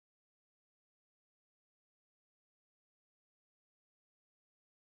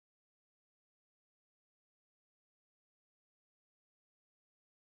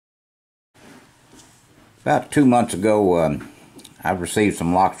About 2 months ago, I received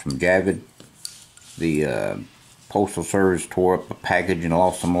some locks from Javid. The Postal Service tore up a package and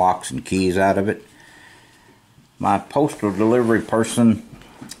lost some locks and keys out of it. My postal delivery person,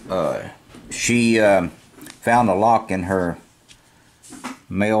 she found a lock in her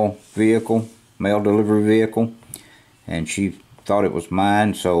mail delivery vehicle, and she thought it was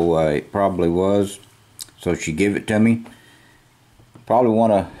mine, so it probably was. So she gave it to me. Probably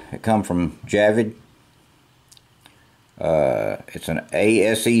want to come from Javid. It's an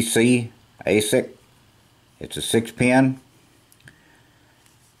Asec. It's a 6-pin,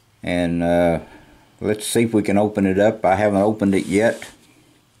 and let's see if we can open it up. I haven't opened it yet.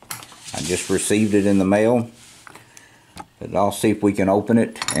 I just received it in the mail, but I'll see if we can open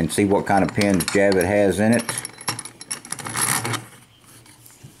it and see what kind of pins Javid has in it.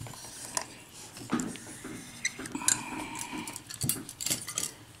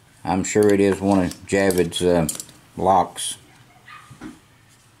 I'm sure it is one of Javid's locks.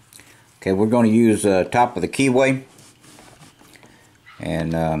 Okay, we're going to use top of the keyway,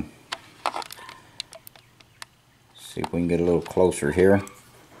 and see if we can get a little closer here.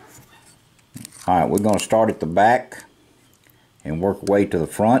 Alright, we're going to start at the back and work our way to the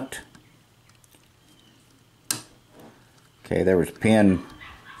front. Okay, there was pin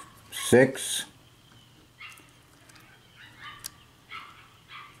 6.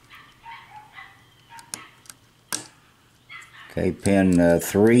 Okay, pin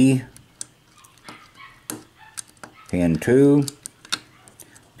 3, pin 2,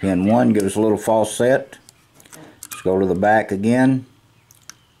 pin 1, give us a little false set. Let's go to the back again.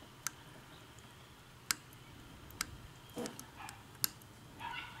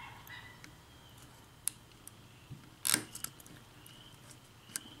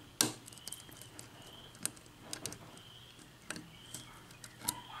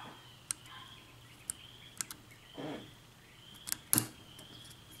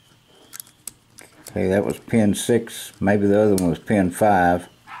 Okay, that was pin 6. Maybe the other one was pin 5.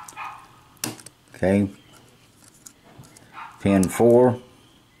 Okay. Pin 4.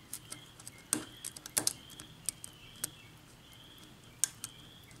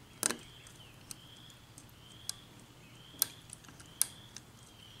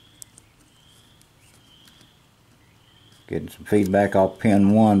 Getting some feedback off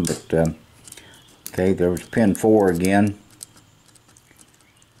pin 1, but okay, there was pin 4 again.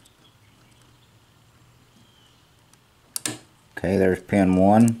 Okay, there's pin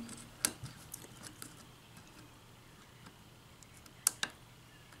 1.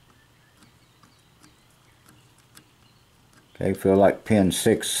 Okay, feel like pin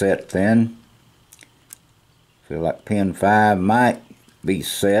 6 set then. Feel like pin 5 might be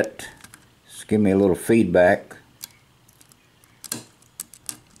set. Just give me a little feedback.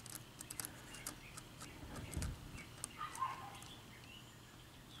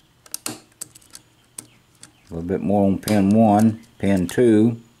 A little bit more on pin 1, pin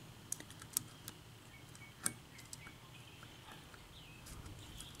 2.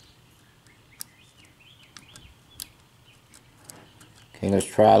 Okay, let's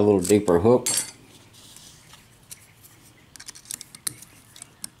try a little deeper hook.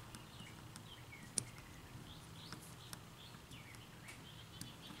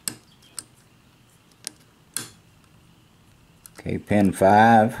 Okay, pin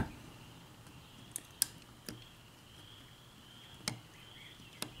 5.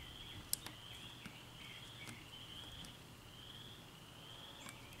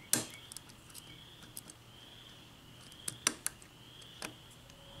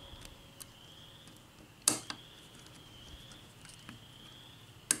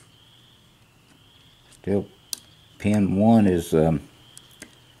 Still, pin 1 is giving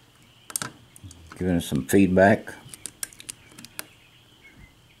us some feedback.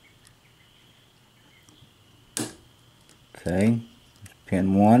 Okay,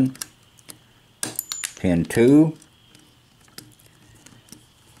 pin 1, pin 2.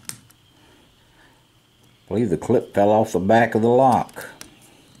 I believe the clip fell off the back of the lock.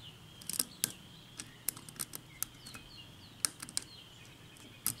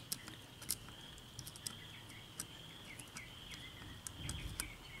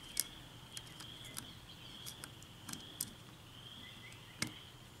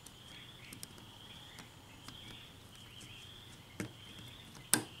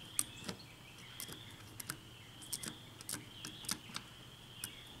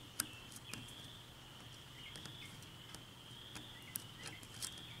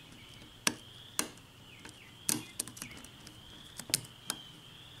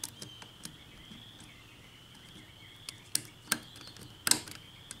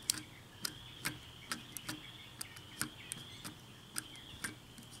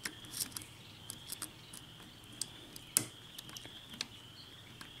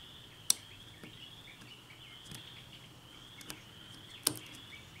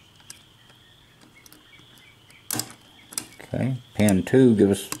 Okay, pin 2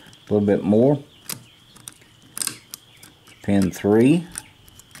 give us a little bit more. Pin 3.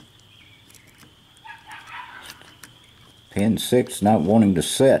 Pin 6 not wanting to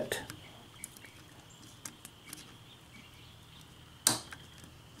set.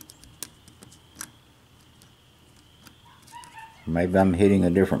 Maybe I'm hitting a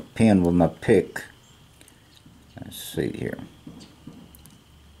different pin with my pick. Let's see here.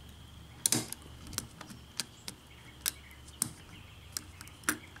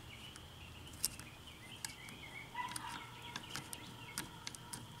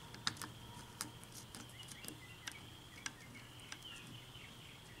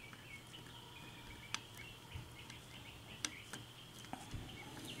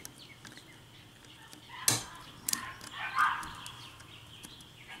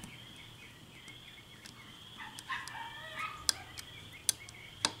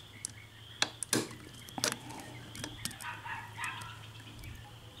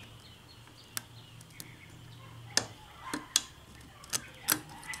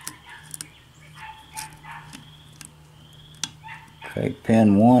 Okay,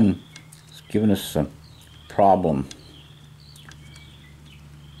 pin 1 is giving us a problem.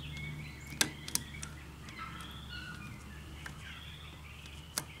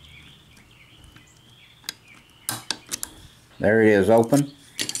 There it is, open.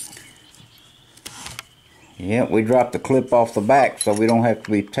 Yeah, we dropped the clip off the back, so we don't have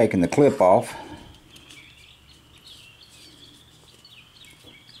to be taking the clip off.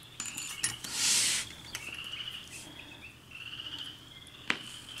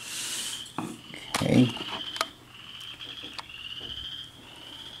 Okay.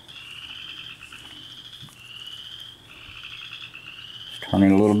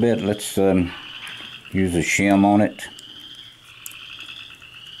 Turning a little bit. Let's use a shim on it.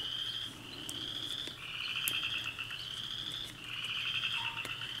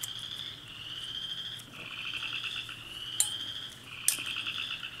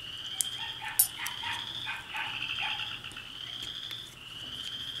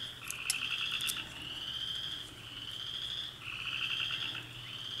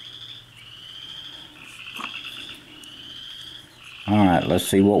 Alright, let's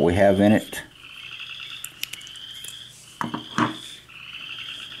see what we have in it.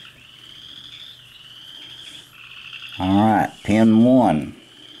 Alright, pin 1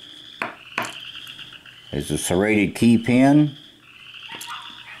 is a serrated key pin.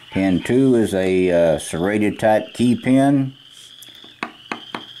 Pin 2 is a serrated type key pin.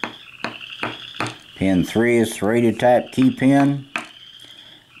 Pin 3 is serrated type key pin.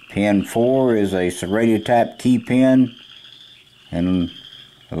 Pin 4 is a serrated type key pin and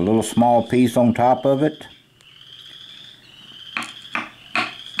a little small piece on top of it.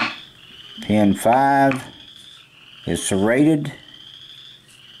 Pin 5 is serrated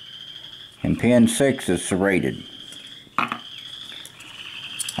and pin 6 is serrated.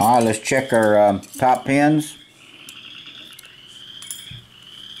 Alright, let's check our top pins.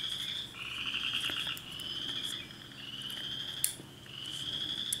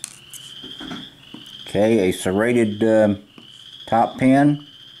 Okay, a serrated top pin,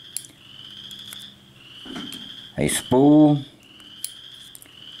 a spool,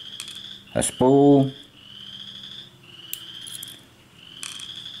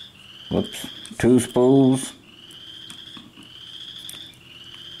 whoops, 2 spools,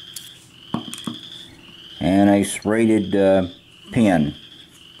 and a serrated pin.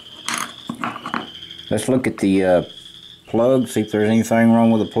 Let's look at the plug, see if there's anything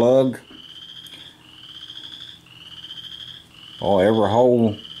wrong with the plug. Oh, every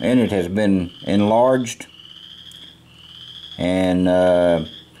hole in it has been enlarged, and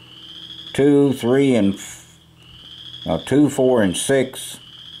 2, 3, and 2, 4, and 6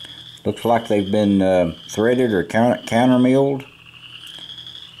 looks like they've been threaded or counter milled.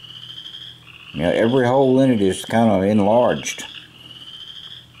 Yeah, every hole in it is kind of enlarged.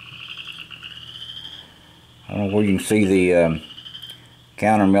 I don't know where you can see the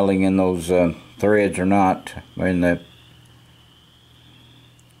counter milling in those threads or not.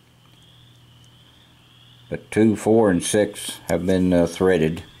 But 2, 4, and 6 have been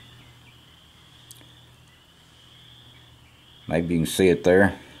threaded. Maybe you can see it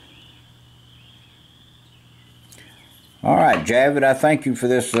there. Alright, Javid, I thank you for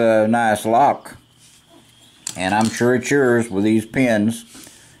this nice lock. And I'm sure it's yours with these pins.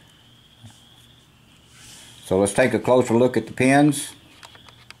 So let's take a closer look at the pins.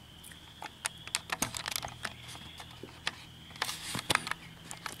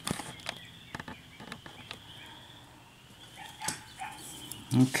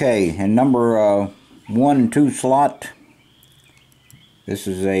 Okay, in number 1 and 2 slot, This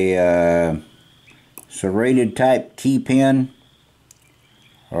is a serrated type key pin,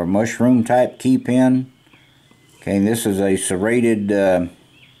 or mushroom type key pin. Okay, and this is a serrated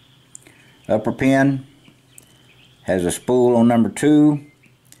upper pin. Has a spool on number 2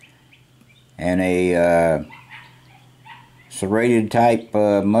 and a serrated type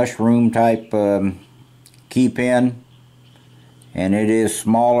mushroom type key pin, and it is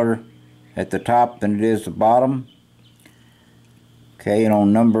smaller at the top than it is the bottom. Okay, and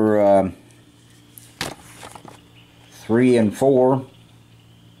on number 3 and 4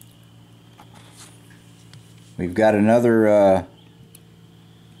 we've got another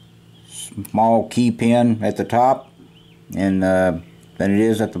small key pin at the top and than it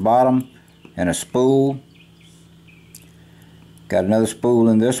is at the bottom, and a spool. Got another spool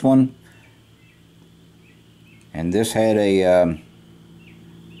in this one, and this had a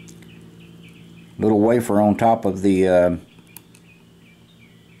little wafer on top of the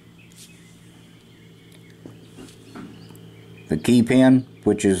key pin,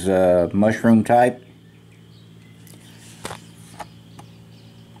 which is mushroom type.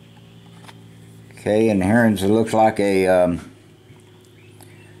 Okay, and here it looks like a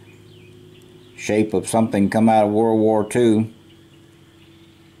shape of something come out of World War II,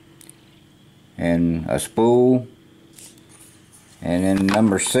 and a spool. And then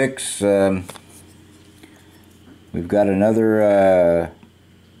number 6, we've got another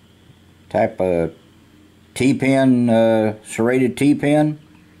type of T-pin, serrated T-pin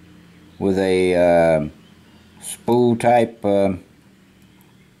with a spool type,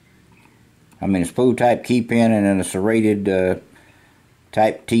 spool type key pin, and then a serrated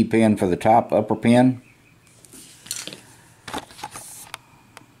type T-pin for the top upper pin.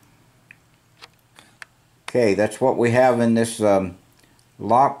 Okay, that's what we have in this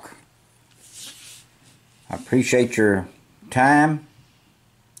lock. I appreciate your time,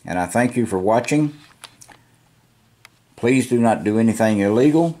 and I thank you for watching. Please do not do anything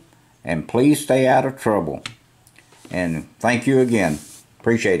illegal, and please stay out of trouble. And thank you again.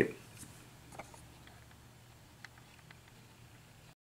 Appreciate it.